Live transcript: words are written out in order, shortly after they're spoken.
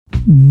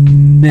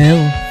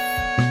MILF,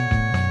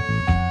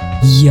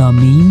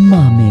 Yummy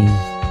Mummy,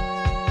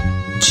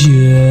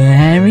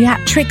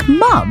 Geriatric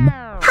Mum.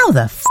 How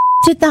the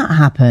did that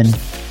happen?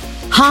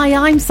 Hi,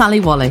 I'm Sally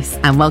Wallace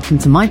and welcome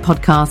to my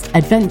podcast,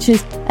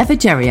 Adventures of a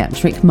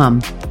Geriatric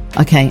Mum.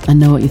 Okay, I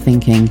know what you're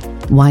thinking.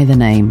 Why the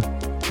name?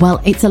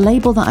 Well, it's a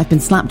label that I've been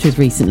slapped with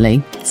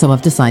recently, so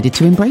I've decided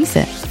to embrace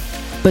it.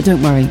 But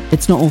don't worry,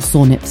 it's not all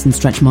sore nips and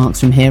stretch marks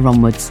from here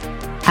onwards.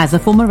 As a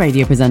former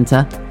radio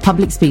presenter,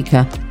 public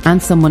speaker,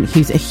 and someone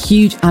who's a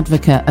huge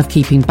advocate of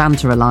keeping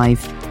banter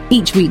alive,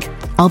 each week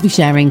I'll be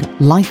sharing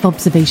life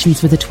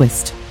observations with a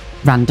twist,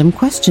 random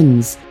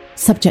questions,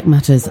 subject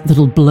matters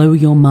that'll blow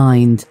your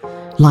mind,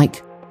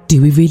 like,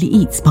 do we really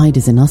eat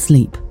spiders in our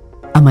sleep?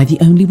 Am I the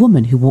only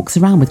woman who walks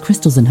around with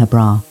crystals in her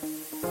bra?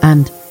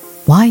 And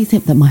why is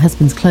it that my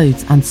husband's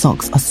clothes and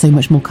socks are so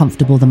much more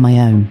comfortable than my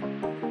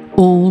own?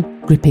 All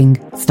gripping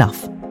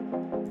stuff.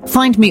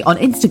 Find me on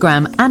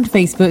Instagram and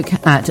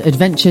Facebook at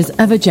Adventures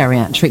of a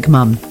Geriatric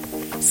Mum.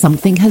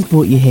 Something has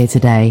brought you here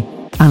today,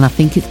 and I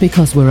think it's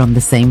because we're on the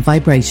same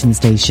vibration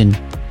station.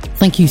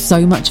 Thank you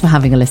so much for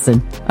having a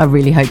listen. I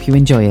really hope you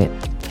enjoy it.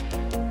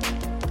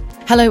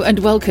 Hello and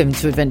welcome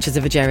to Adventures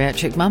of a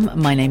Geriatric Mum.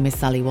 My name is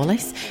Sally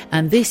Wallace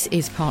and this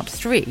is part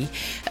 3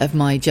 of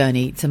my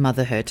journey to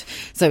motherhood.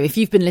 So if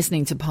you've been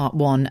listening to part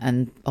 1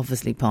 and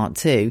obviously part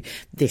 2,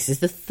 this is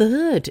the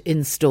 3rd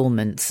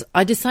instalment.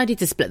 I decided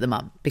to split them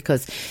up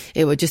because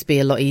it would just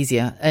be a lot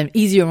easier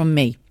on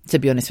me, to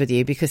be honest with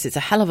you, because it's a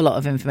hell of a lot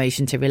of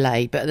information to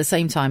relay, but at the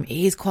same time it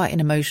is quite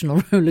an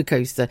emotional roller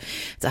coaster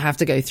to have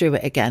to go through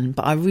it again.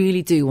 But I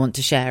really do want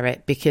to share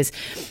it because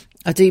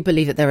I do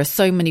believe that there are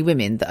so many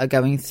women that are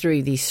going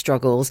through these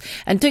struggles.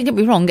 And don't get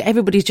me wrong,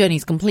 everybody's journey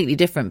is completely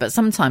different, but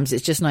sometimes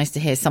it's just nice to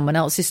hear someone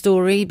else's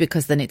story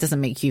because then it doesn't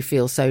make you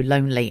feel so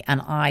lonely.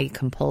 And I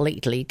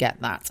completely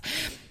get that.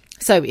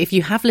 So if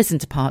you have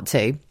listened to part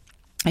 2,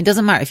 it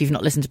doesn't matter if you've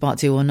not listened to part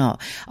 2 or not.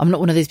 I'm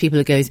not one of those people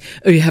who goes,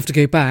 oh, you have to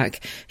go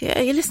back. Yeah,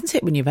 you listen to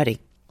it when you're ready.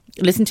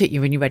 Listen to it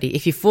when you're ready.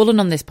 If you've fallen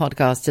on this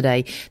podcast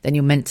today, then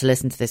you're meant to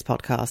listen to this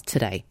podcast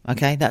today.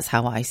 Okay, that's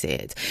how I see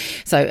it.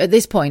 So at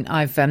this point,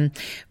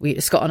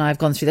 Scott and I have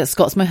gone through that.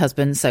 Scott's my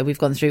husband, so we've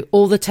gone through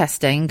all the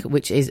testing,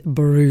 which is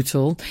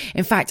brutal.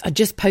 In fact, I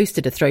just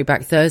posted a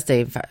Throwback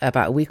Thursday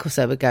about a week or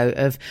so ago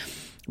of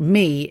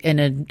me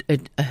in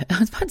I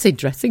was about to say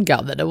dressing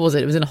gown, then it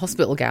wasn't. It was in a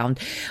hospital gown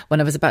when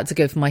I was about to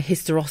go for my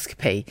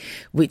hysteroscopy,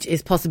 which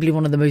is possibly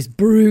one of the most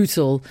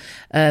brutal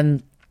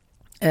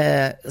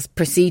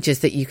procedures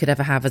that you could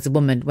ever have as a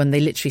woman, when they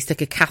literally stick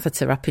a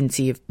catheter up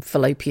into your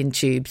fallopian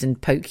tubes and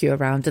poke you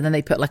around, and then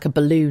they put like a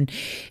balloon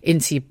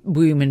into your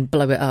womb and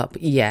blow it up.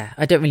 Yeah,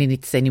 I don't really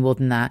need to say any more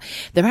than that.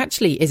 There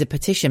actually is a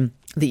petition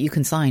that you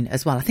can sign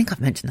as well. I think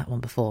I've mentioned that one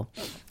before.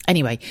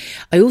 Anyway,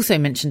 I also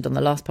mentioned on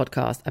the last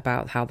podcast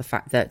about how the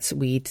fact that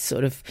we'd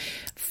sort of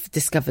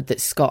discovered that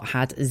Scott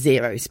had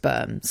 0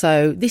 sperm.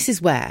 So this is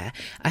where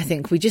I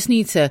think we just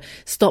need to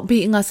stop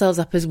beating ourselves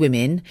up as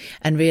women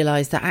and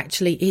realise that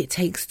actually it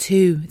takes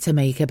 2 to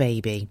make a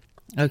baby.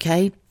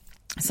 Okay?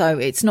 So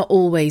it's not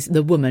always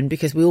the woman,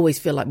 because we always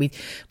feel like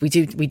we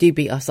do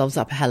beat ourselves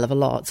up a hell of a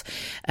lot.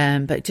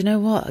 But do you know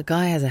what? A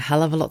guy has a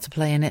hell of a lot to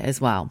play in it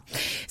as well.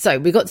 So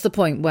we got to the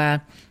point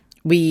where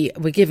we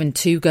were given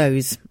 2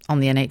 goes on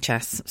the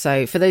NHS.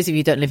 So for those of you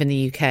who don't live in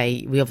the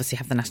UK, we obviously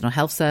have the National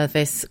Health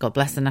Service. God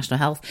bless the National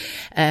Health.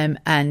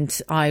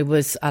 And I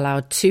was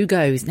allowed 2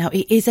 goes. Now,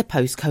 it is a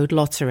postcode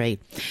lottery.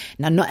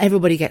 Now, not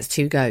everybody gets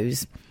 2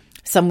 goes.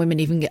 Some women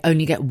even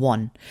only get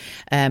 1.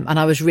 And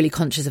I was really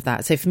conscious of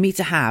that. So for me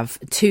to have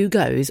 2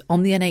 goes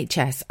on the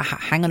NHS,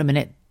 hang on a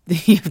minute,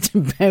 you have to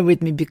bear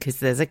with me because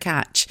there's a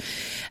catch,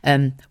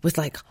 was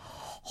like,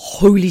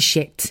 holy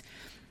shit,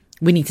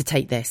 we need to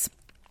take this.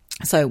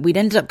 So we'd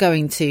ended up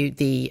going to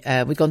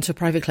we'd gone to a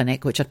private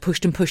clinic, which I'd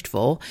pushed and pushed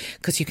for,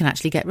 because you can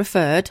actually get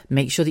referred.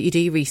 Make sure that you do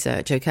your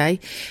research,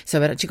 okay?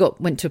 So I actually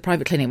went to a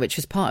private clinic, which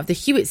was part of the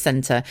Hewitt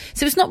Centre.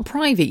 So it's not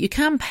private. You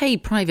can pay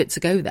private to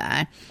go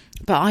there.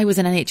 But I was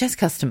an NHS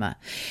customer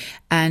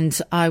and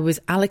I was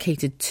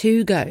allocated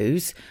 2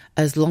 goes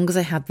as long as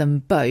I had them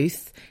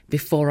both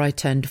before I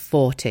turned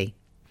 40.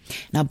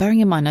 Now,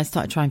 bearing in mind, I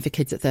started trying for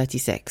kids at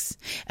 36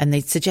 and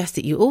they suggest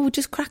that you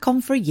just crack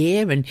on for a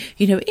year and,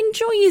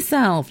 enjoy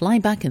yourself, lie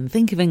back and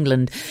think of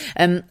England.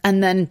 And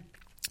then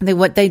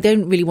they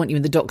don't really want you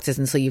in the doctors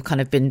until you've kind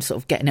of been sort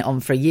of getting it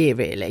on for a year,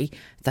 really.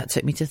 That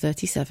took me to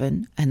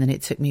 37. And then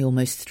it took me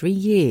almost 3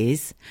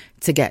 years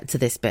to get to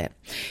this bit.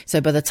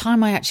 So by the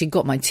time I actually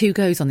got my 2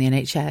 goes on the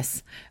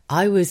NHS,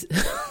 I was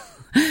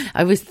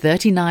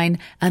 39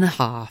 and a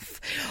half.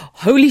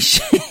 Holy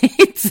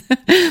shit.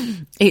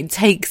 It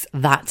takes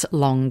that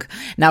long.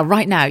 Now,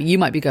 right now, you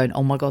might be going,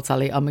 oh my God,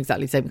 Sally, I'm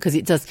exactly the same, because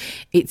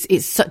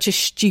it's such a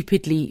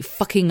stupidly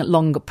fucking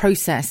long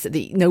process that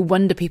no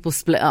wonder people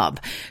split up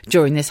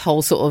during this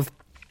whole sort of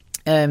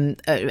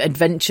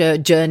adventure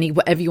journey,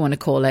 whatever you want to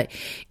call it.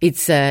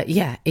 It's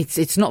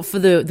not for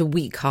the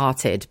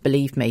weak-hearted,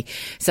 believe me.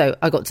 So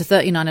I got to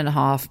 39 and a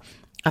half.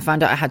 I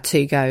found out I had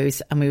 2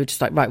 goes and we were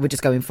just like, right, we're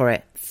just going for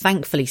it.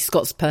 Thankfully,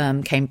 Scott's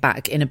perm came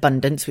back in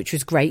abundance, which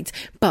was great,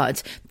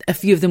 but a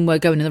few of them were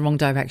going in the wrong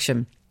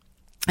direction.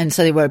 And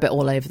so they were a bit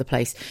all over the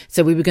place.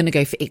 So we were going to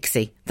go for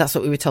ICSI. That's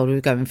what we were told. We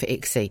were going for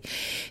ICSI.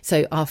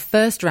 So our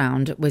first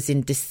round was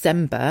in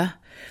December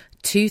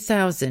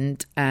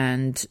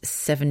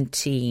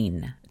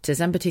 2017.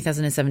 December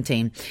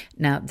 2017.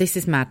 Now, this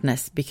is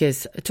madness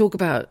because talk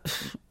about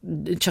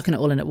chucking it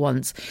all in at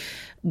once.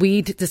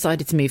 We'd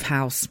decided to move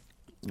house.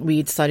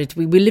 We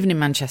were living in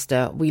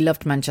Manchester. We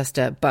loved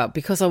Manchester, but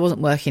because I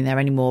wasn't working there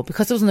anymore,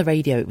 because I was on the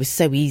radio, it was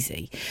so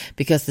easy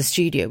because the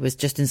studio was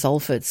just in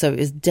Salford. So it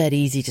was dead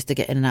easy just to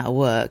get in and out of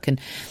work.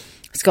 And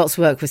Scott's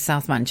work was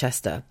South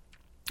Manchester.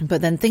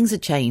 But then things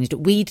had changed.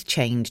 We'd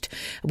changed.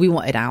 We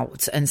wanted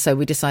out. And so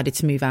we decided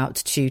to move out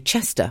to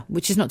Chester,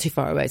 which is not too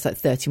far away. It's like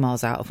 30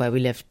 miles out of where we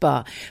lived.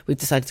 But we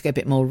decided to go a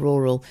bit more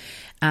rural.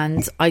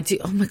 And oh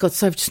my God,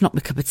 so I've just knocked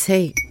my cup of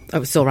tea.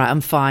 Oh, it's all right. I'm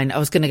fine. I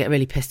was going to get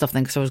really pissed off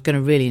then because I was going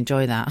to really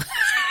enjoy that.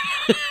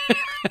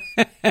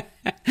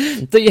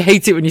 Don't you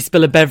hate it when you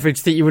spill a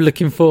beverage that you were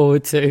looking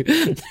forward to?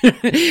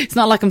 It's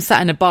not like I'm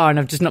sat in a bar and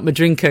I've just knocked my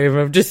drink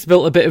over. I've just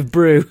spilt a bit of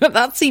brew.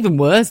 That's even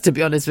worse, to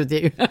be honest with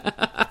you.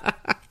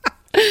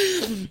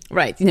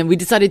 Right. We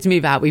decided to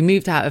move out. We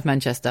moved out of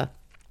Manchester.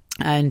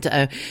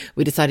 And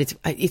we decided to,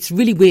 it's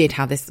really weird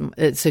how this,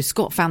 so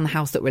Scott found the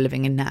house that we're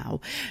living in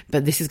now,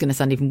 but this is going to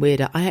sound even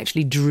weirder. I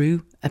actually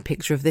drew a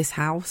picture of this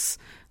house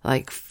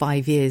like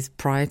 5 years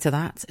prior to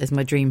that as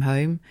my dream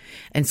home.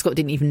 And Scott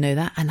didn't even know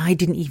that. And I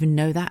didn't even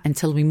know that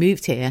until we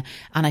moved here.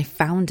 And I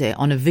found it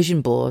on a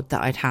vision board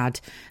that I'd had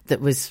that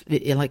was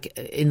like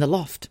in the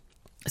loft.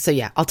 So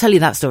yeah, I'll tell you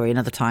that story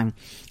another time.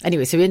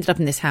 Anyway, so we ended up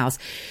in this house,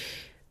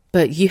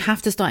 but you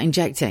have to start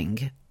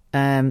injecting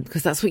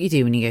because that's what you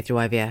do when you go through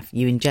IVF.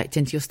 You inject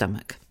into your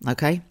stomach,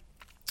 okay?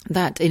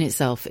 That in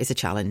itself is a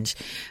challenge.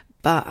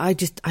 But I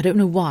don't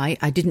know why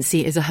I didn't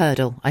see it as a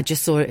hurdle. I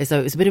just saw it as though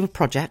it was a bit of a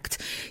project.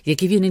 They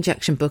give you an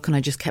injection book and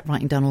I just kept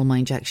writing down all my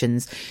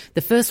injections.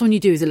 The first one you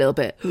do is a little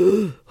bit,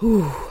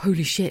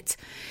 holy shit.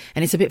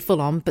 And it's a bit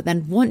full on. But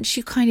then once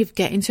you kind of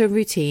get into a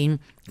routine,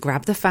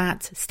 grab the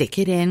fat, stick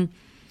it in,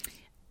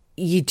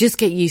 you just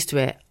get used to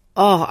it.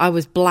 Oh, I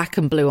was black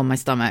and blue on my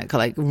stomach,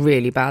 like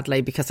really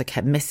badly because I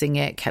kept missing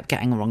it, kept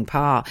getting the wrong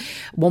part.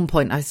 At one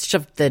point I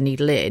shoved the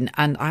needle in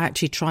and I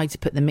actually tried to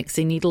put the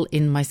mixing needle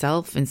in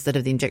myself instead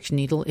of the injection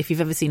needle. If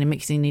you've ever seen a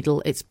mixing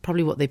needle, it's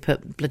probably what they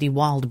put bloody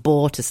wild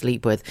boar to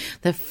sleep with.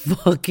 They're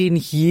fucking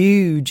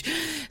huge.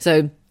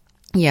 So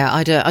yeah,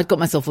 I'd got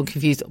myself all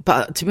confused.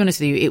 But to be honest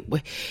with you,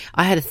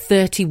 I had a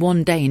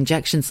 31-day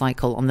injection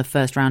cycle on the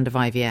first round of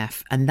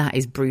IVF, and that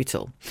is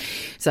brutal.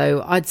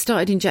 So I'd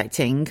started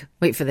injecting,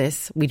 wait for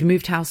this, we'd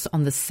moved house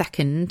on the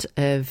 2nd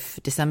of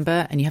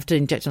December, and you have to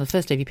inject on the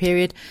first day of your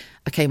period.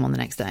 I came on the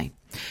next day.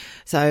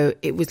 So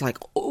it was like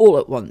all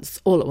at once.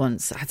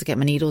 I had to get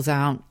my needles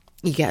out.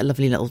 You get a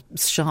lovely little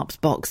sharps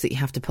box that you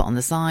have to put on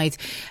the side.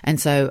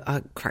 And so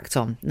I cracked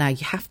on. Now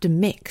you have to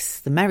mix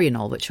the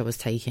Merinol, which I was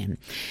taking.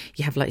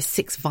 You have like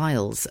 6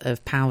 vials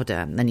of powder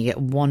and then you get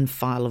 1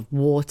 vial of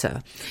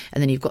water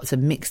and then you've got to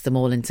mix them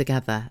all in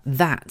together.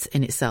 That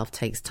in itself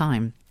takes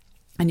time.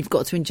 And you've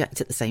got to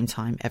inject at the same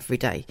time every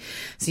day.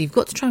 So you've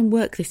got to try and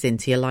work this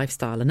into your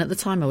lifestyle. And at the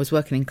time I was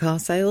working in car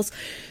sales.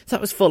 So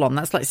that was full on.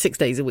 That's like 6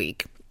 days a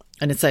week.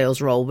 And a sales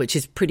role, which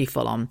is pretty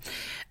full on.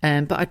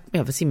 But I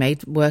obviously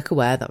made work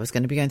aware that I was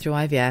going to be going through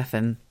IVF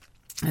and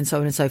so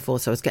on and so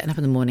forth. So I was getting up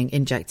in the morning,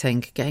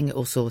 injecting, getting it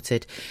all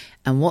sorted.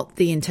 And what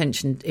the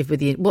intention,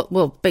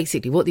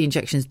 basically what the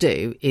injections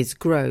do is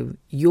grow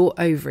your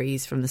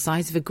ovaries from the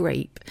size of a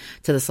grape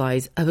to the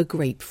size of a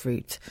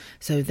grapefruit.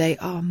 So they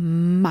are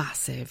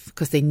massive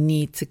because they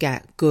need to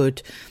get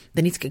good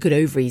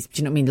ovaries. Do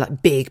you know what I mean?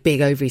 Like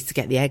big ovaries to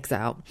get the eggs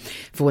out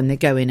for when they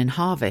go in and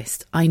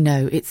harvest. I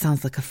know it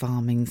sounds like a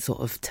farming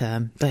sort of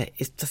term, but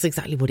that's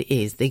exactly what it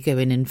is. They go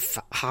in and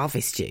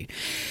harvest you.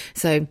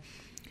 So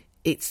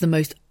it's the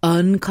most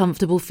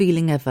uncomfortable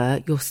feeling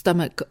ever. Your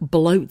stomach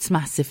bloats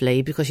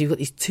massively because you've got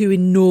these 2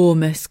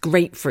 enormous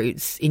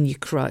grapefruits in your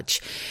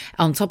crutch.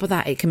 On top of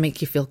that, it can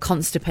make you feel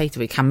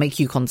constipated. It can make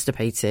you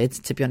constipated,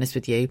 to be honest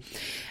with you.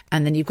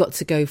 And then you've got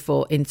to go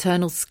for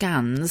internal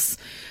scans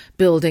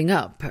building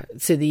up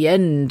to the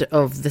end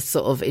of the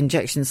sort of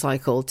injection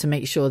cycle to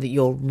make sure that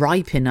you're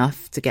ripe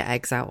enough to get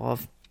eggs out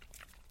of.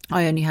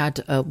 I only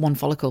had 1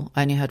 follicle.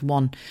 I only had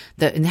one.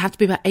 And it had to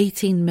be about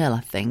 18 mil, I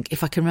think,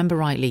 if I can remember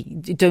rightly.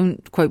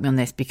 Don't quote me on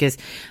this because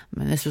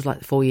this was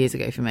like 4 years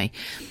ago for me.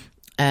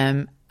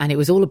 And it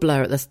was all a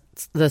blur at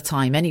the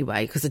time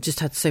anyway, because I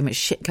just had so much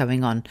shit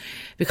going on.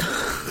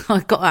 Because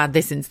I've got to add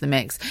this into the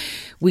mix.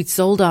 We'd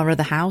sold our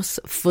other house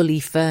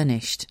fully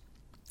furnished.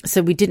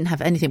 So we didn't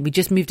have anything. We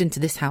just moved into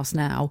this house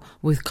now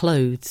with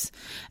clothes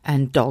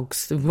and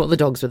dogs. Well, the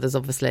dogs with us,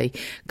 obviously.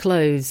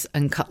 Clothes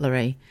and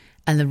cutlery.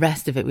 And the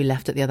rest of it we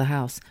left at the other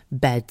house.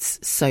 Beds,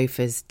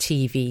 sofas,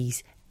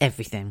 TVs,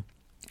 everything.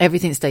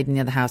 Everything stayed in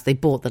the other house. They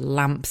bought the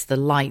lamps, the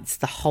lights,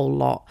 the whole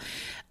lot.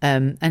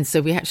 And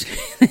so we actually,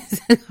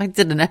 I've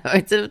done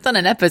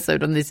an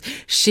episode on this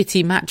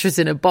shitty mattress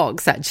in a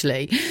box,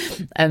 actually.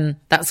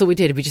 That's all we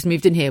did. We just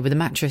moved in here with a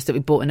mattress that we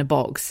bought in a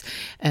box.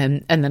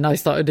 And then I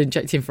started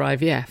injecting for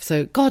IVF.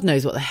 So God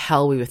knows what the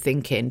hell we were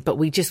thinking, but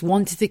we just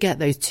wanted to get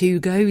those 2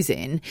 goes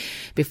in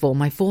before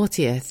my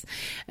 40th.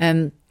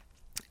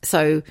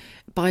 So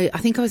I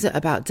think I was at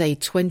about day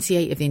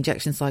 28 of the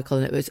injection cycle,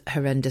 and it was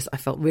horrendous. I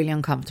felt really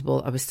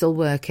uncomfortable. I was still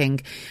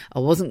working. I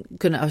was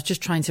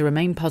just trying to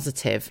remain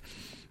positive.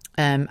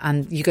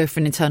 And you go for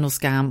an internal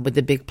scan with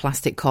the big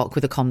plastic cock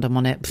with a condom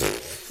on it.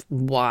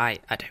 Why?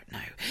 I don't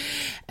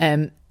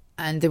know.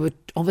 And they were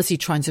obviously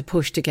trying to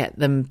push to get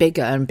them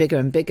bigger and bigger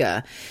and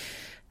bigger.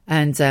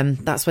 And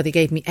that's why they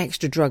gave me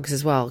extra drugs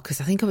as well,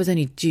 because I think I was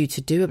only due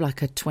to do I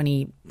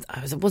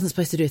wasn't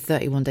supposed to do a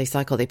 31-day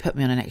cycle. They put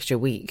me on an extra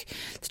week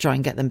to try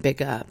and get them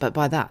bigger. But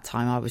by that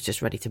time, I was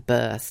just ready to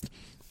burst.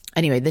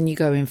 Anyway, then you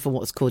go in for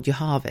what's called your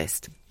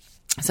harvest.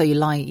 So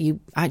you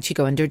actually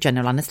go under a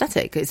general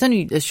anaesthetic. It's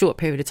only a short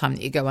period of time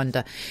that you go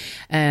under.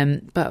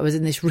 But I was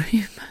in this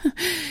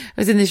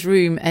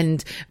room,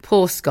 and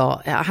poor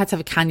Scott, I had to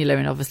have a cannula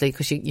in, obviously,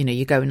 because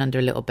you're going under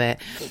a little bit.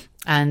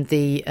 And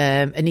the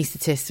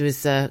anaesthetist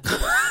was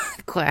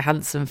quite a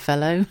handsome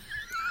fellow.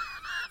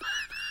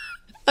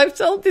 I've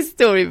told this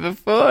story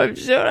before, I'm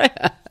sure I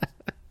have.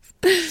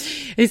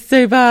 It's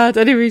so bad.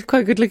 Anyway, he's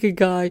quite a good looking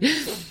guy.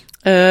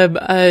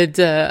 And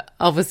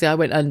obviously I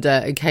went under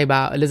and came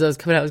out, and as I was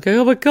coming out I was going,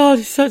 oh my God,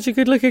 he's such a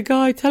good looking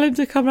guy, tell him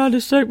to come round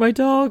and stroke my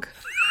dog.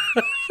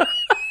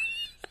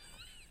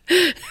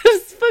 It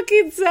was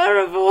fucking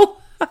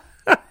terrible.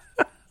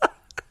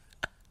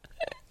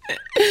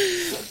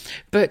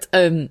 But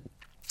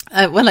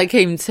when I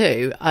came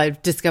to,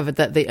 I've discovered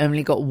that they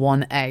only got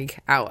 1 egg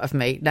out of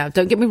me. Now,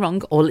 don't get me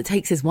wrong, all it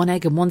takes is 1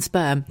 egg and 1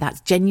 sperm. That's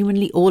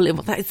genuinely all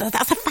that's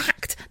a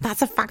fact.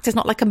 That's a fact. It's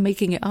not like I'm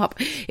making it up.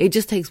 It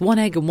just takes 1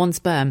 egg and 1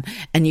 sperm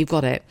and you've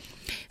got it.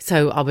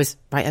 So I was,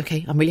 right,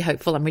 okay, I'm really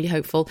hopeful.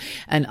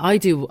 And I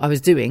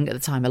was doing at the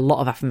time a lot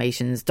of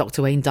affirmations,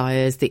 Dr. Wayne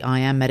Dyer's, the I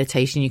Am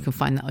meditation. You can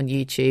find that on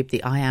YouTube.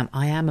 The I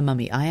am a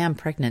mummy. I am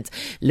pregnant.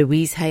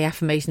 Louise Hay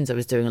affirmations. I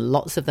was doing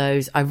lots of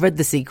those. I've read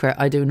The Secret.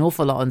 I do an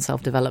awful lot on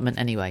self-development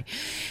anyway.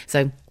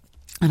 So,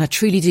 and I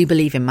truly do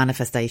believe in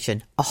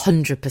manifestation,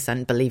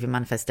 100% believe in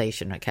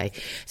manifestation, okay?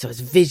 So I was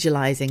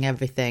visualizing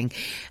everything,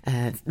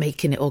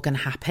 making it all going to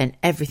happen.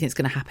 Everything's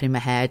going to happen in my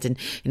head, and,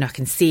 I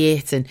can see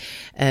it.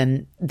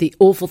 And the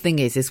awful thing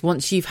is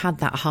once you've had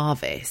that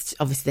harvest,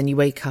 obviously then you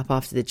wake up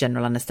after the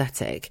general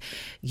anaesthetic,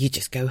 you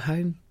just go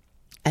home.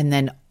 And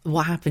then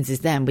what happens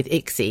is then with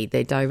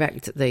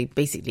ICSI, they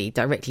basically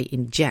directly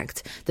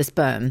inject the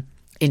sperm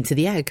into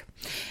the egg,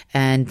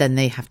 and then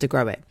they have to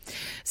grow it.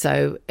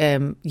 So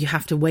you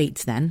have to wait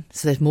then.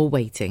 So there's more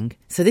waiting.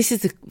 So this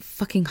is the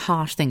fucking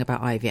harsh thing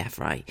about IVF,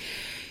 right?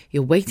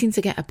 You're waiting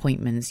to get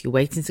appointments. You're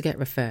waiting to get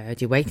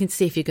referred. You're waiting to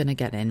see if you're going to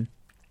get in.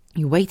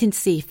 You're waiting to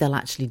see if they'll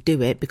actually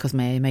do it because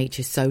my AMH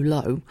is so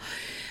low.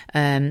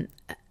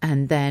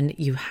 And then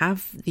you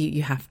have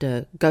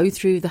to go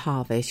through the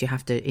harvest. You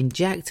have to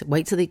inject,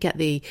 wait till they get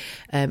the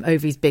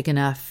ovaries big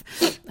enough,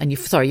 and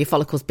your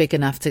follicles big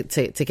enough to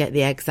get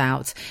the eggs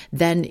out.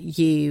 Then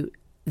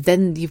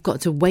you've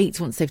got to wait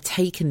once they've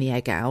taken the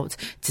egg out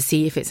to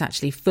see if it's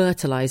actually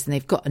fertilized and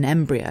they've got an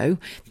embryo.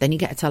 Then you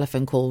get a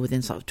telephone call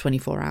within sort of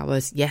 24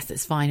 hours. Yes,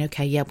 it's fine.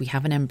 Okay, yeah, we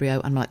have an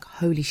embryo. I'm like,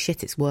 holy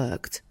shit, it's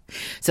worked.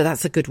 So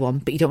that's a good one,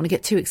 but you don't want to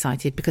get too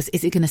excited, because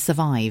is it going to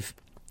survive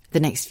the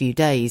next few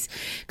days?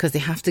 Because they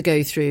have to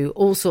go through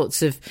all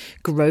sorts of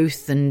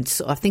growth, and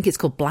I think it's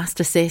called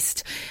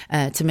blastocyst,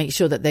 to make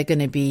sure that they're going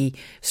to be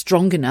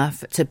strong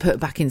enough to put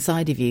back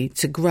inside of you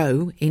to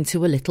grow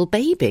into a little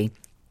baby.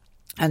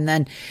 And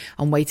then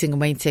I'm waiting.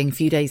 A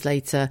few days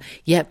later,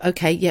 no,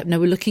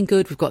 we're looking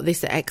good. We've got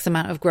this X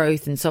amount of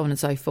growth, and so on and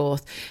so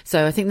forth.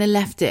 So I think they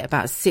left it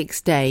about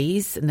 6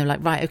 days, and they're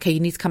like, right, okay, you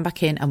need to come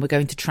back in and we're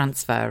going to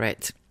transfer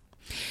it.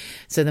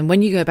 So then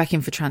when you go back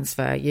in for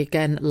transfer, you're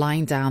again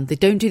lying down. They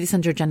don't do this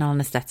under a general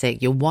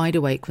anaesthetic. You're wide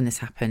awake when this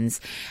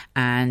happens.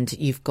 And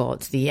you've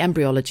got the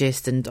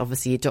embryologist and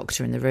obviously your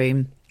doctor in the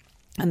room.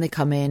 And they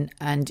come in,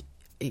 and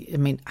I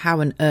mean, how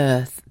on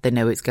earth they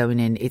know it's going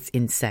in? It's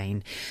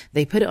insane.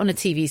 They put it on a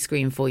TV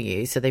screen for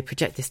you. So they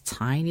project this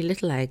tiny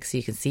little egg so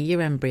you can see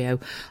your embryo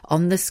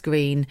on the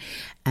screen,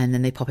 and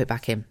then they pop it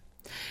back in.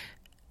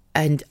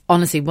 And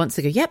honestly, once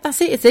they go, yep,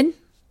 that's it, it's in.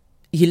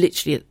 You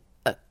literally,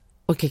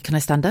 okay, can I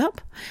stand up?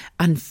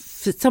 And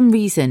for some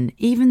reason,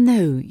 even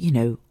though,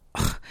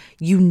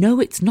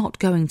 it's not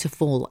going to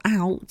fall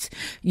out,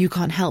 you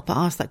can't help but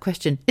ask that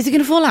question. Is it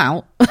going to fall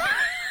out?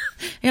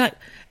 You're like,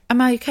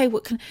 am I okay?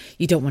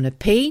 You don't want to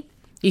pee.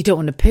 You don't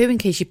want to poo in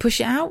case you push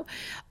it out.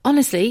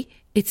 Honestly,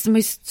 it's the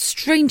most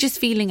strangest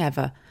feeling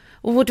ever.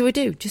 Well, what do I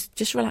do?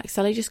 Just relax,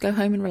 Sally. Just go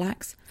home and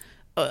relax.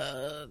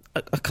 I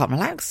can't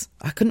relax.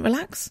 I couldn't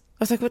relax.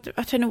 I was like,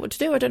 I don't know what to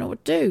do. I don't know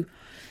what to do.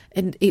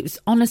 And it was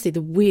honestly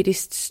the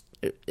weirdest.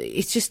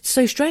 It's just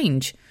so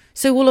strange.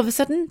 So all of a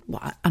sudden,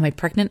 am I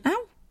pregnant now?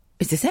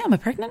 Is this it? Am I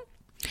pregnant?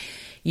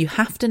 You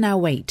have to now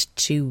wait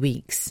 2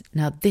 weeks.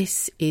 Now,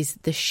 this is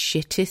the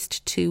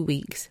shittest 2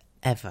 weeks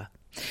ever,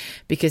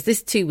 because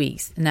this 2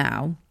 weeks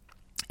now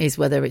is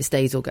whether it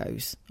stays or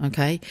goes,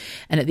 okay?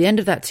 And at the end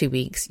of that 2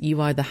 weeks,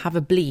 you either have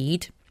a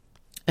bleed,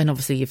 and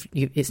obviously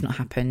it's not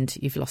happened,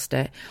 you've lost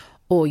it,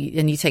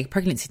 and you take a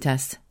pregnancy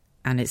test,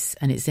 and it's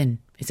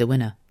a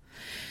winner.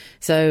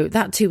 So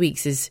that 2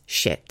 weeks is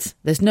shit.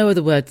 There's no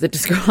other word that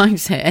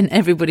describes it. And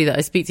everybody that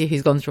I speak to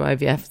who's gone through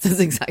IVF does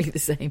exactly the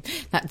same.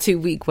 That 2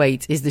 week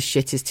wait is the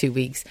shittest 2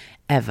 weeks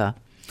ever.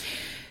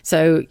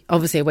 So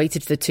obviously I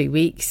waited for the 2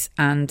 weeks,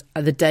 and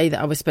the day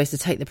that I was supposed to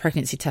take the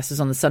pregnancy test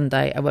was on the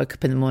Sunday. I woke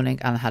up in the morning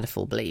and I had a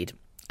full bleed,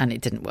 and it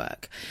didn't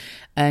work.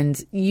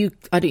 And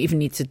I don't even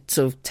need to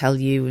sort of tell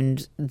you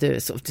and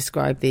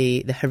describe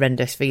the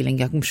horrendous feeling.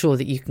 I'm sure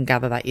that you can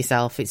gather that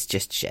yourself. It's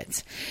just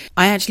shit.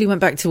 I actually went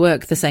back to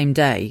work the same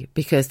day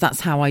because that's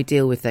how I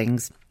deal with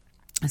things.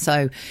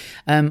 So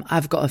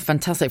I've got a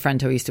fantastic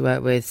friend who I used to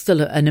work with, still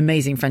an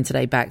amazing friend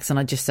today, Bex, and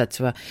I just said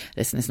to her,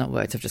 listen, it's not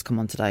worked, I've just come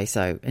on today.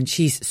 And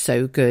she's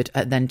so good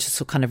at then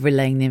just kind of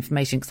relaying the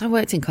information, because I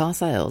worked in car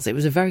sales. It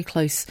was a very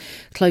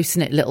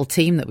close-knit little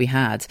team that we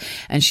had,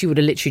 and she would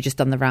have literally just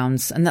done the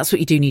rounds. And that's what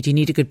you do need. You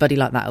need a good buddy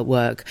like that at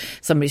work.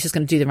 Somebody's just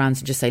going to do the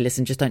rounds and just say,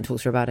 listen, just don't talk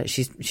to her about it.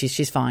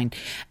 She's fine.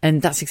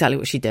 And that's exactly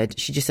what she did.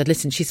 She just said,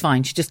 listen, she's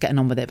fine. She's just getting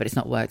on with it, but it's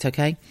not worked,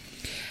 okay?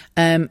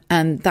 And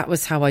that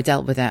was how I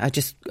dealt with it. I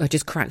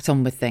just cracked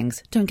on with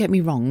things. Don't get me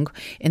wrong.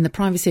 In the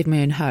privacy of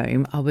my own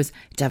home, I was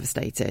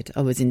devastated.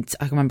 I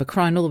remember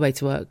crying all the way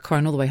to work,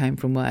 crying all the way home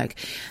from work.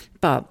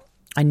 But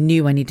I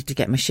knew I needed to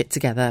get my shit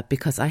together,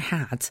 because I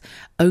had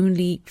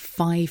only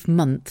 5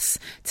 months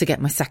to get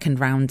my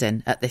second round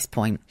in at this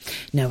point.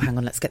 No, hang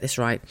on, let's get this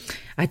right.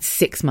 I had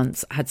 6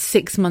 months. I had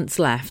 6 months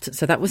left.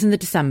 So that was in the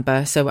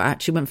December. So I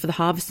actually went for the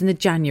harvest in the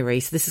January.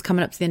 So this is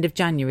coming up to the end of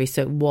January.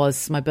 So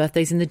my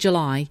birthday's in the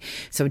July.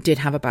 So I did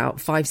have about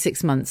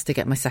 5-6 months to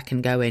get my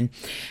second go in.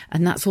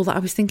 And that's all that I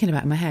was thinking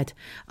about in my head.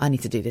 I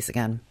need to do this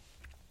again.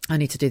 I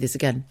need to do this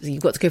again. So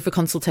you've got to go for a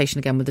consultation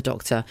again with the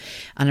doctor.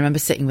 And I remember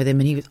sitting with him,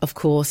 and he's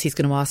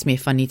going to ask me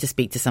if I need to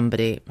speak to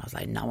somebody. I was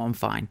like, no, I'm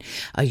fine.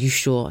 Are you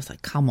sure? I was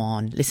like, come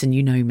on, listen,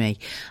 you know me.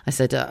 I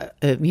said,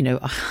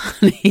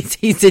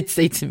 he did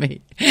say to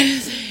me,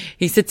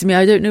 he said to me,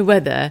 I don't know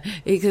whether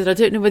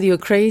you're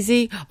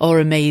crazy or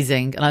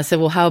amazing. And I said,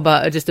 well, how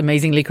about just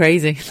amazingly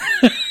crazy?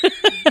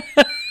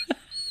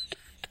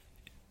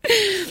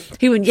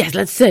 He went, yes,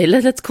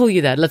 let's call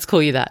you that. Let's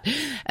call you that.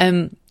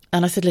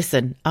 And I said,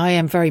 listen, I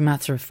am very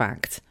matter of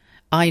fact.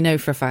 I know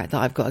for a fact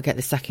that I've got to get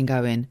the second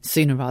go in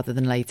sooner rather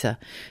than later.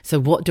 So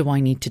what do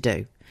I need to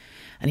do?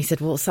 And he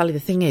said, well, Sally,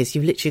 the thing is,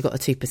 you've literally got a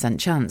 2%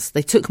 chance.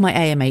 They took my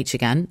AMH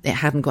again. It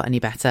hadn't got any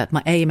better.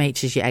 My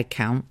AMH is your egg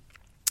count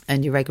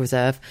and your egg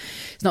reserve.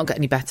 It's not got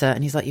any better.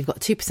 And he's like, you've got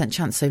a 2%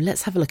 chance. So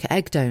let's have a look at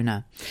egg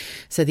donor.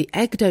 So the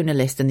egg donor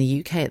list in the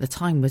UK at the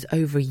time was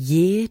over a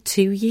year,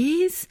 2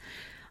 years.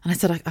 And I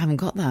said, I haven't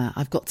got that.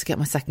 I've got to get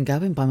my second go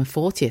in by my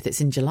 40th.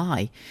 It's in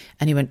July.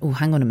 And he went, oh,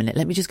 hang on a minute.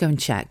 Let me just go and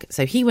check.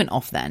 So he went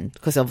off then,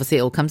 because obviously it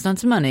all comes down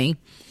to money.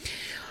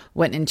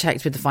 Went and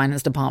checked with the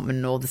finance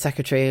department or the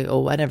secretary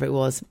or whatever it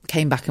was.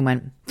 Came back and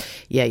went,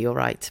 yeah, you're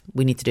right.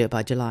 We need to do it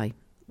by July.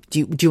 Do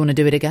you want to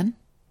do it again?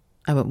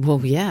 I went,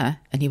 well, yeah.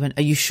 And he went,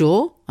 are you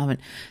sure? I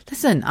went,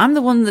 listen, I'm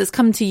the one that's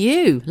come to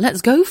you.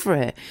 Let's go for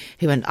it.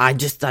 He went, I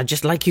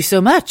just like you so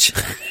much.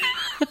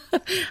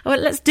 I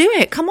went, let's do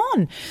it. Come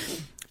on.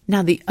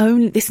 Now,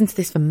 listen to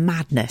this for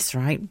madness,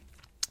 right?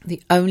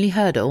 The only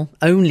hurdle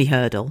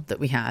that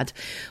we had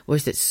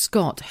was that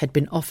Scott had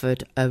been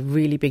offered a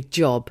really big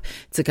job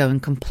to go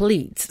and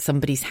complete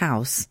somebody's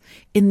house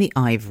in the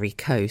Ivory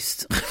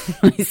Coast.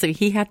 So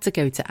he had to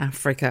go to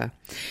Africa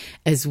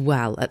as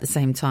well at the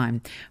same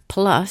time.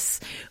 Plus,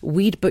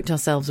 we'd booked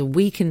ourselves a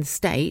week in the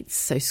States.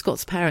 So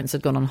Scott's parents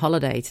had gone on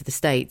holiday to the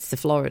States, to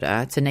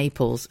Florida, to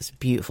Naples. It's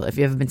beautiful. If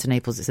you've ever been to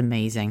Naples, it's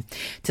amazing.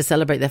 To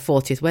celebrate their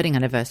 40th wedding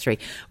anniversary.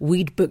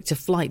 We'd booked a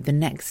flight the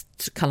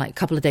next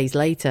couple of days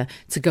later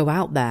to go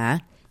out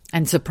there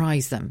and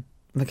surprise them.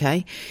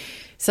 Okay.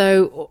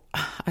 So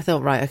I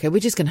thought, right, okay, we're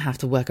just going to have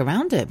to work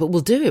around it, but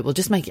we'll do it. We'll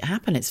just make it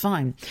happen. It's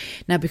fine.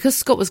 Now, because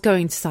Scott was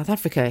going to South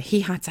Africa, he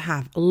had to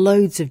have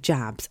loads of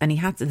jabs, and the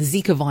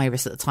Zika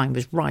virus at the time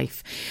was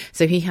rife.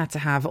 So he had to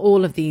have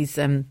all of these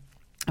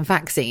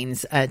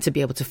vaccines to be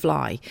able to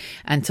fly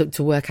and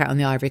to work out on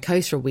the Ivory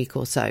Coast for a week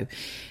or so.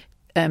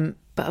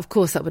 But of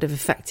course that would have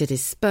affected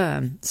his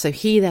sperm. So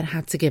he then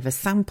had to give a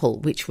sample,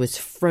 which was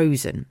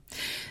frozen.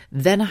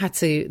 Then I had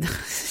to,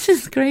 this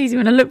is crazy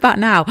when I look back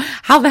now,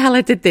 how the hell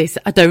I did this,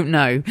 I don't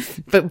know,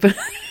 but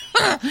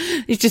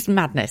it's just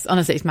madness.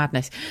 Honestly, it's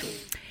madness.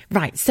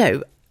 Right.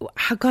 So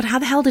how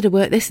the hell did I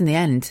work this in the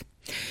end?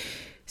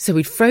 So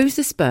we'd froze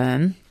the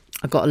sperm.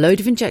 I got a load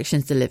of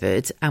injections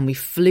delivered, and we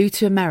flew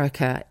to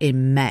America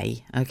in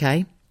May.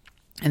 Okay.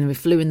 And then we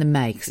flew in the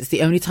May, because it's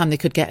the only time they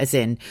could get us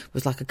in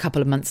was like a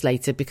couple of months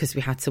later, because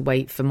we had to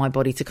wait for my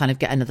body to kind of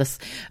get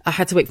I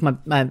had to wait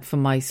for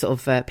my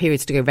sort of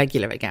periods to go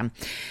regular again.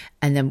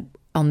 And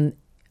then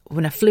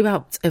when I flew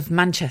out of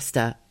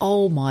Manchester,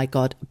 oh my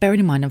God, bearing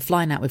in mind I'm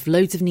flying out with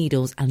loads of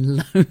needles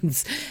and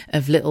loads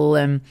of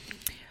little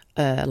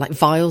like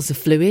vials of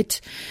fluid.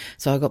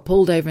 So I got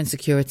pulled over in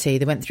security.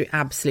 They went through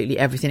absolutely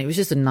everything. It was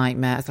just a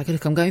nightmare. It's like,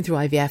 look, I'm going through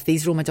IVF.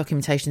 These are all my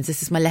documentations.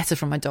 This is my letter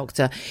from my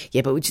doctor.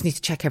 Yeah, but we just need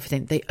to check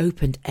everything. They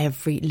opened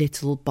every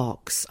little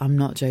box. I'm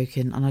not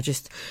joking. And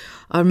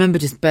I remember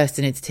just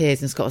bursting into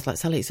tears, and Scott was like,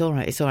 Sally, it's all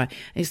right. It's all right.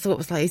 And his thought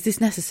was like, is this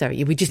necessary?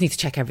 Yeah, we just need to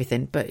check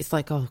everything. But it's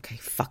like, oh, okay,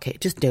 fuck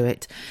it. Just do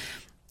it.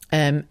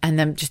 And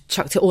then just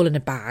chucked it all in a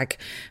bag.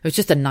 It was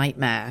just a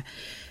nightmare.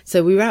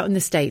 So we were out in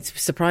the States,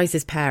 surprised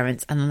his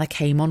parents, and then I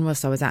came on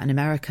whilst I was out in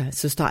America.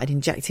 So I started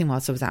injecting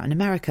whilst I was out in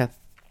America.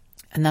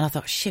 And then I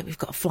thought, shit, we've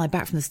got to fly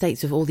back from the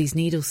States with all these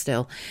needles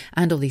still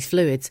and all these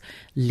fluids.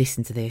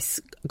 Listen to this.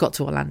 Got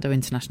to Orlando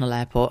International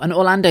Airport. And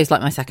Orlando's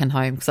like my second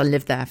home because I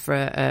lived there for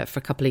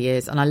a couple of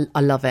years, and I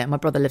love it. My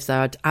brother lives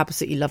there. I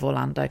absolutely love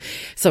Orlando.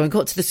 So I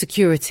got to the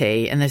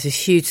security, and there's this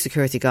huge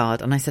security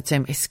guard. And I said to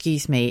him,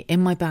 excuse me,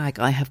 in my bag,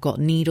 I have got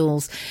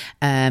needles,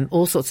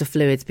 all sorts of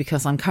fluids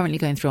because I'm currently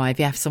going through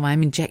IVF. So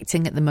I'm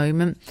injecting at the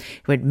moment.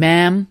 He went,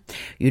 ma'am,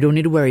 you don't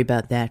need to worry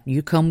about that.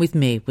 You come with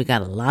me. We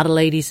got a lot of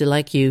ladies that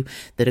like you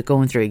that are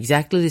going through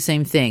exactly the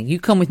same thing. You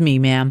come with me,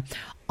 ma'am.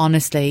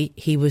 Honestly,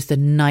 he was the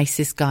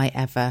nicest guy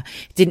ever.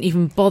 Didn't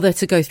even bother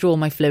to go through all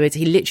my fluids.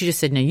 He literally just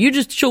said, no, you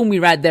just show me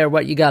right there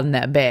what you got in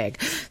that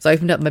bag. So I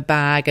opened up my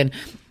bag, and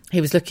he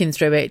was looking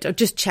through it. I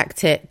just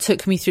checked it,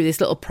 took me through this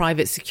little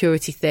private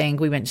security thing.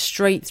 We went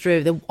straight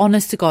through.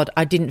 Honest to God,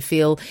 I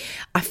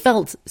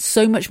felt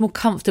so much more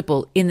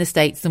comfortable in the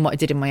States than what I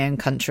did in my own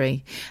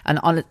country.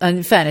 And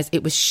in fairness,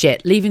 it was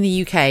shit. Leaving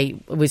the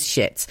UK was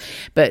shit.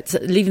 But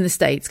leaving the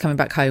States, coming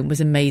back home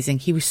was amazing.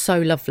 He was so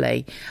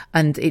lovely.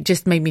 And it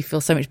just made me feel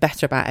so much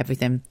better about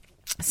everything.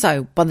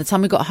 So by the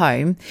time we got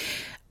home,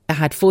 I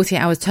had 48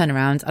 hours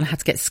turnaround, and I had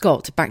to get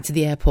Scott back to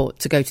the airport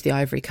to go to the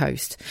Ivory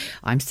Coast.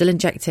 I'm still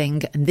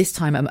injecting, and this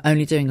time I'm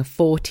only doing a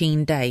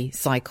 14-day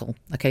cycle.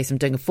 Okay, so I'm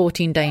doing a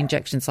 14-day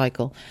injection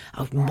cycle.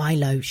 Oh,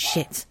 Milo,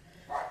 shit.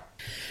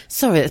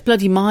 Sorry, that's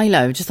bloody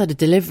Milo. Just had a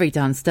delivery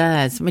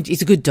downstairs. I mean,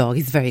 he's a good dog.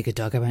 He's a very good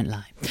dog, I won't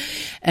lie.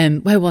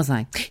 Where was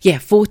I? Yeah,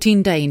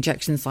 14-day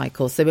injection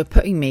cycle. So they were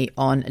putting me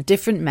on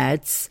different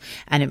meds,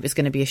 and it was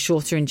going to be a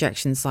shorter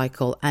injection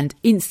cycle. And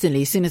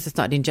instantly, as soon as I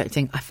started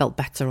injecting, I felt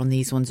better on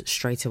these ones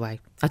straight away.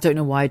 I don't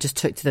know why I just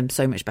took to them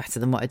so much better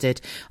than what I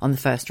did on the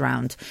first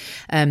round.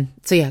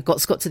 So yeah,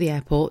 got Scott to the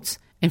airport.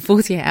 In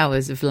 48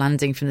 hours of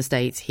landing from the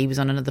States, he was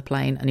on another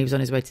plane, and he was on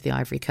his way to the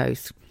Ivory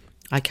Coast.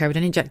 I carried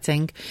on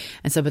injecting.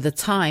 And so by the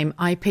time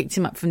I picked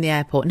him up from the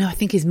airport, no, I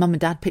think his mum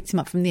and dad picked him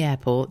up from the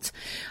airport,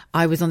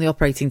 I was on the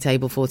operating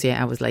table 48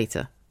 hours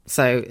later.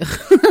 So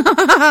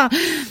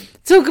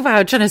talk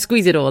about trying to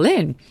squeeze it all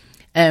in.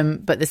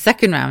 But the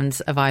second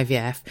round of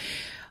IVF,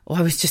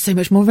 I was just so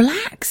much more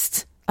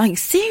relaxed. Like,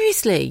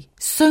 seriously,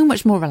 so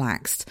much more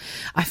relaxed.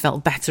 I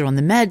felt better on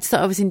the meds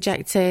that I was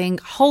injecting,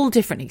 whole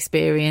different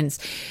experience.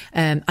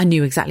 I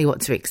knew exactly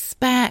what to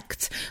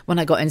expect. When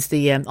I got into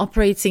the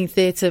operating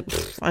theatre,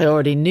 I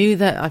already knew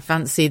that I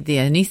fancied the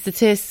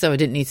anaesthetist, so I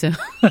didn't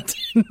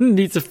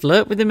need to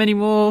flirt with him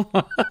anymore.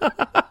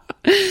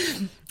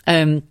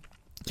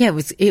 Yeah,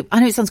 I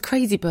know it sounds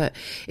crazy, but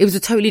it was a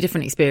totally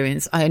different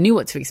experience. I knew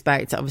what to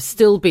expect. I was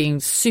still being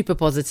super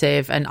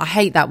positive, and I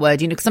hate that word,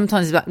 because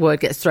sometimes that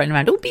word gets thrown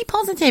around. Oh, be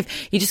positive.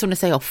 You just want to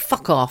say, oh,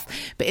 fuck off.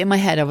 But in my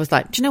head, I was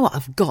like, do you know what?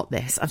 I've got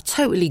this. I've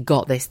totally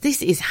got this.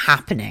 This is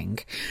happening.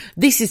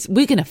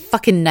 We're going to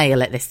fucking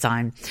nail it this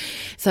time.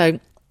 So,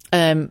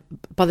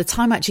 by the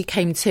time I actually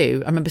came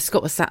to, I remember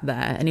Scott was sat there,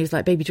 and he was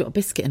like, baby, do you want a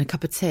biscuit and a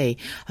cup of tea?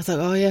 I was like,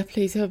 oh yeah,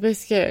 please have a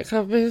biscuit,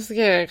 have a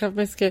biscuit, have a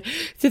biscuit.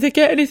 Did they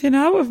get anything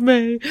out of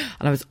me?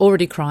 And I was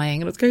already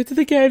crying, and I was going, did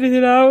they get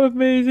anything out of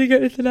me? Did they get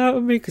anything out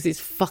of me? Because it's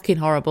fucking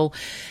horrible.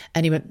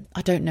 And he went,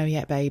 I don't know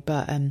yet, babe,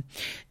 but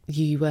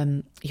you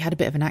had a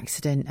bit of an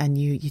accident, and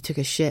you took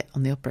a shit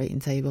on the operating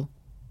table.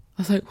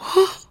 I was like,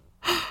 what?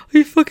 Are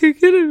you fucking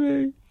kidding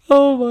me?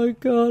 Oh my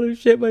God, I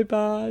shit my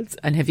pants.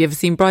 And have you ever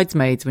seen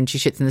Bridesmaids when she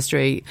shits in the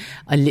street?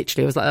 I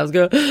was like, I was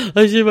going,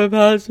 I shit my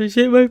pants, I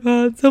shit my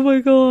pants, oh my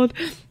God.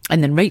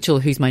 And then Rachel,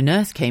 who's my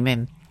nurse, came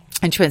in,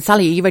 and she went,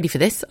 Sally, are you ready for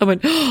this? I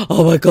went,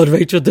 oh my God,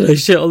 Rachel, did I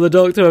shit on the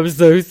doctor? I'm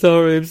so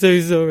sorry, I'm so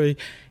sorry.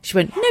 She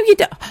went, no, you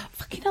don't. Oh,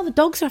 fucking hell, the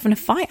dogs are having a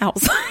fight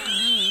outside.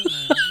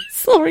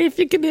 Sorry if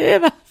you can hear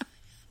that.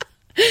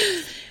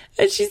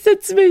 And she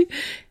said to me,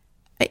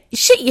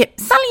 shit you,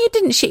 Sally, you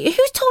didn't shit you.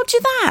 Who's told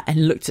you that?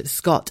 And looked at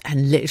Scott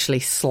and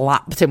literally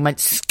slapped him, went,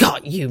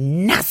 Scott, you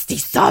nasty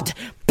sod.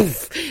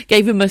 Poof,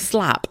 gave him a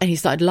slap, and he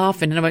started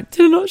laughing, and I went,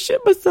 did I not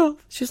shit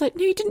myself? She was like,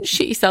 no, you didn't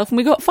shit yourself, and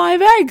we got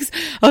 5 eggs.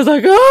 I was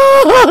like,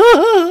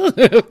 oh,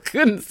 I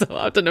couldn't stop.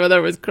 I don't know whether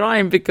I was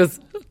crying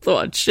because I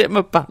thought I'd shit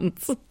my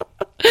pants.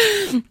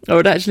 Or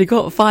I'd actually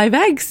got 5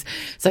 eggs.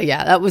 So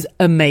yeah, that was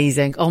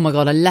amazing. Oh my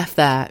God, I left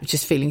there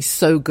just feeling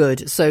so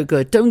good, so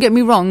good. Don't get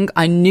me wrong,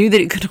 I knew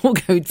that it could all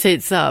go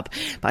tits up,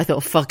 but I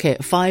thought, fuck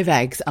it, 5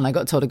 eggs, and I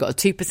got told I got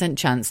a 2%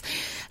 chance.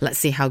 Let's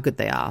see how good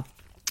they are.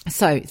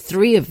 So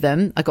 3 of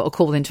them, I got a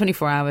call within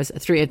 24 hours,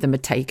 3 of them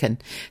had taken.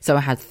 So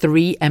I had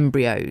 3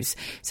 embryos.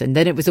 So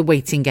then it was a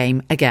waiting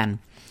game again.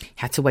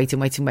 Had to wait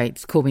and wait and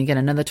wait. Called me again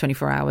another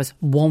 24 hours.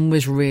 1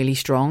 was really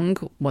strong.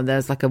 Well,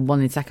 there's like a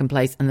 1 in second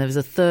place, and there was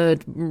a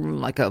 3rd,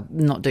 like a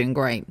not doing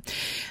great.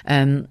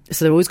 So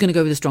they're always going to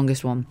go with the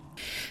strongest one.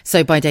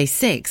 So by day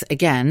 6,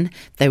 again,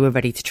 they were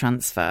ready to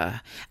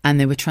transfer, and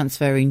they were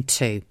transferring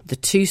 2. The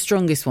 2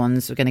 strongest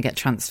ones were going to get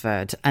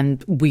transferred,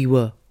 and we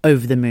were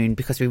over the moon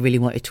because we really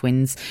wanted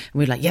twins. And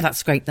we were like, yeah,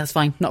 that's great. That's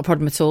fine. Not a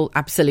problem at all.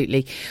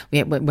 Absolutely.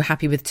 We're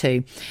happy with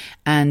 2.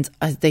 And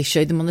they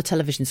showed them on the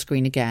television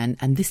screen again.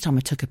 And this time I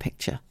took a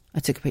picture.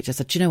 I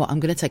said, do you know what? I'm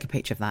going to take a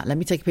picture of that. Let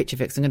me take a picture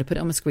of it because I'm going to put it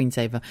on my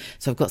screensaver.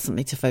 So I've got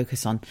something to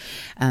focus on.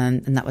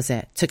 And that was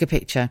it. Took a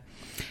picture.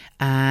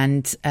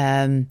 And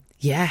then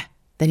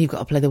you've got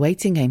to play the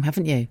waiting game,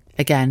 haven't you?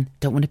 Again,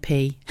 don't want to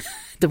pee.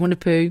 Don't want to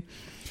poo.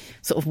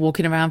 Sort of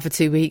walking around for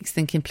 2 weeks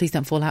thinking, please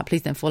don't fall out,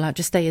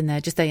 just stay in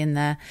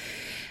there.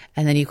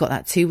 And then you've got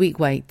that 2-week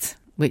wait,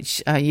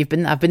 which I've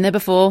been there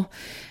before,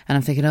 and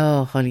I'm thinking,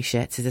 oh, holy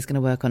shit, is this going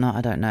to work or not?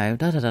 I don't know.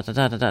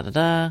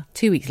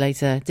 2 weeks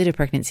later, did a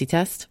pregnancy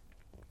test,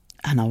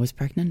 and I was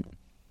pregnant.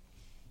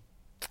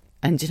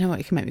 And do you know what?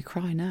 It can make me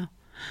cry now.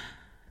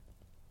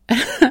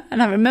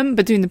 And I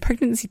remember doing the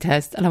pregnancy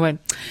test, and I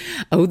went,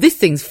 oh, this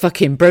thing's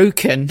fucking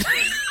broken.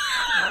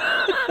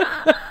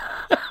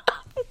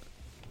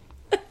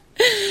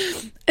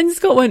 And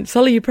Scott went,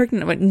 Solly, you're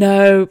pregnant? I went,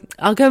 no,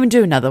 I'll go and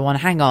do another one.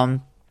 Hang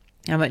on.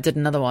 And I went, did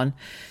another one.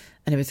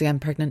 And it was again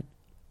pregnant.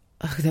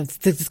 Oh,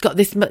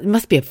 this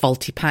must be a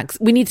faulty pack.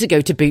 We need to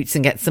go to Boots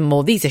and get some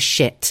more. These are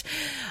shit.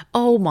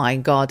 Oh my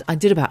God. I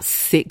did about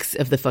 6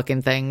 of the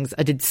fucking things.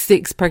 I did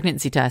 6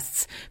 pregnancy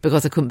tests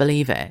because I couldn't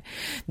believe it.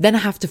 Then I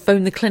have to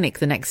phone the clinic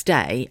the next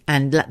day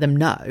and let them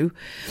know.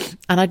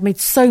 And I'd made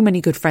so many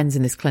good friends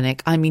in this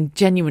clinic. I mean,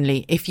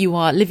 genuinely, if you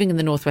are living in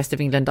the northwest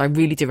of England, I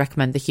really do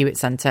recommend the Hewitt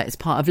Centre. It's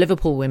part of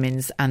Liverpool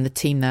Women's, and the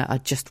team there are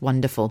just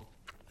wonderful.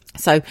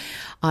 So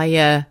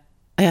I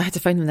had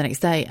to phone them the next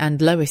day,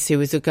 and Lois, who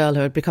was a girl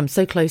who I'd become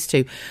so close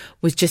to,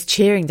 was just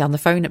cheering down the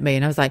phone at me.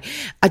 And I was like,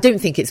 I don't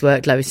think it's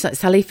worked, Lois.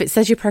 Sally, if it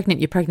says you're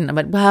pregnant, you're pregnant. I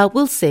went, well,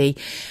 we'll see.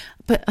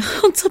 But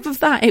on top of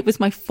that, it was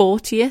my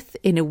 40th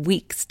in a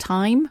week's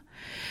time.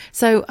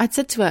 So I'd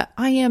said to her,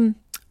 I'm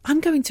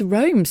going to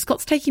Rome.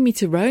 Scott's taking me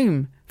to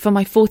Rome for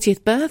my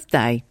 40th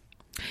birthday.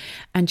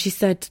 And she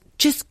said,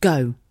 just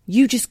go.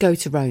 You just go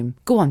to Rome.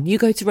 Go on, you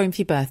go to Rome for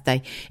your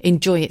birthday.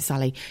 Enjoy it,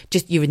 Sally.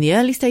 You're in the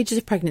early stages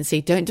of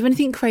pregnancy. Don't do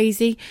anything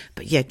crazy.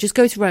 But yeah, just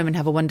go to Rome and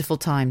have a wonderful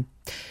time.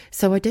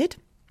 So I did.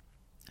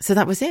 So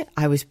that was it.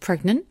 I was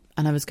pregnant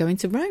and I was going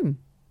to Rome.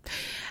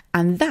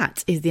 And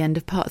that is the end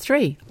of part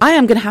 3. I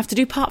am going to have to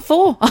do part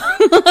 4.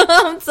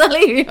 I'm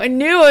telling you, I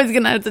knew I was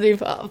going to have to do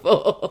part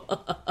 4.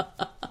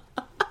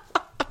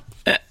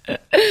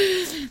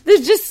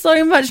 There's just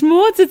so much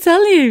more to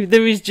tell you.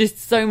 There is just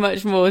so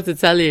much more to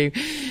tell you.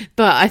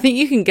 But I think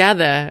you can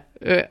gather.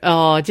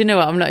 Oh, do you know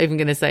what? I'm not even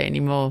going to say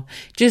anymore.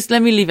 Just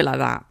let me leave it like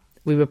that.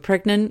 We were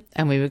pregnant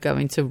and we were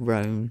going to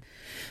Rome.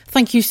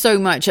 Thank you so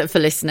much for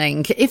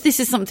listening. If this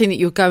is something that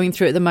you're going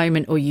through at the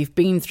moment or you've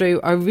been through,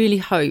 I really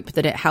hope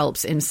that it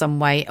helps in some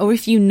way. Or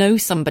if you know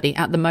somebody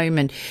at the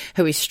moment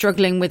who is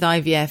struggling with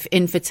IVF,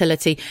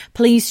 infertility,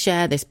 please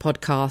share this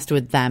podcast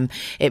with them.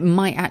 It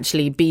might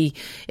be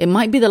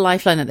the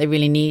lifeline that they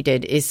really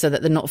needed, is so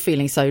that they're not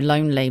feeling so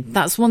lonely.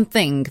 That's one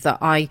thing that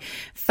I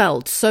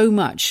felt so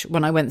much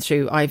when I went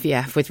through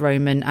IVF with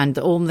Roman and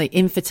all the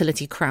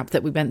infertility crap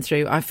that we went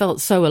through. I felt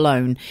so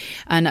alone,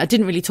 and I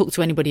didn't really talk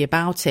to anybody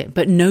about it,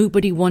 but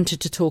nobody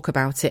wanted to talk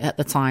about it at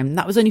the time.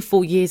 That was only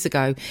 4 years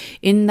ago.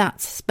 In that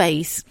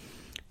space,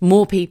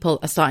 more people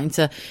are starting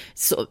to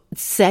sort of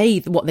say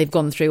what they've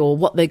gone through or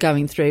what they're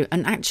going through.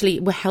 And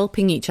actually we're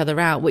helping each other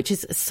out, which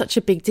is such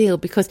a big deal,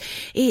 because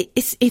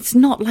it's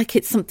not like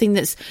it's something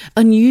that's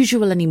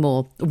unusual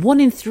anymore. 1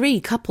 in 3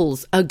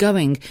 couples are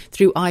going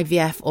through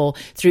IVF or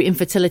through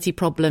infertility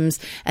problems.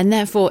 And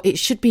therefore it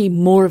should be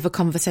more of a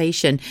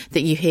conversation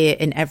that you hear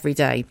in every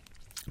day.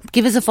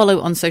 Give us a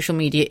follow on social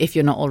media if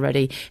you're not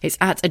already. It's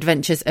at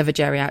Adventures of a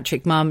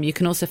Geriatric Mum. You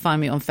can also find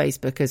me on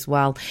Facebook as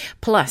well.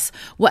 Plus,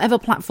 whatever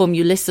platform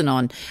you listen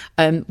on,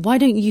 why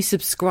don't you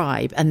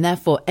subscribe? And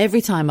therefore,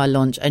 every time I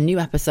launch a new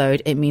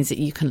episode, it means that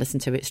you can listen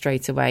to it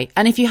straight away.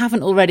 And if you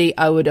haven't already,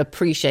 I would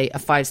appreciate a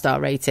 5-star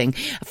rating.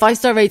 A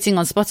 5-star rating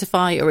on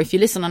Spotify, or if you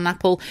listen on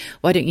Apple,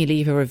 why don't you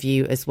leave a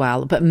review as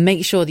well? But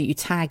make sure that you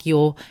tag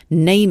your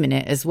name in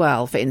it as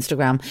well for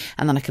Instagram,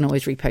 and then I can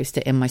always repost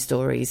it in my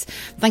stories.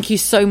 Thank you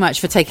so much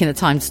for taking the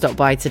time to stop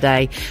by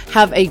today.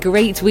 Have a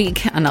great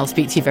week, and I'll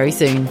speak to you very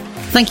soon.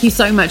 Thank you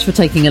so much for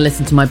taking a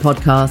listen to my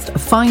podcast.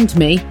 Find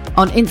me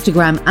on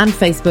Instagram and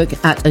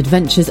Facebook at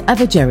Adventures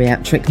of a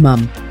Geriatric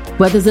Mum,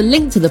 where there's a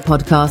link to the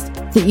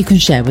podcast that you can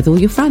share with all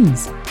your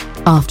friends.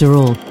 After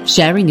all,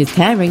 sharing is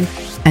caring,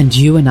 and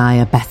you and I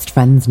are best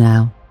friends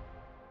now.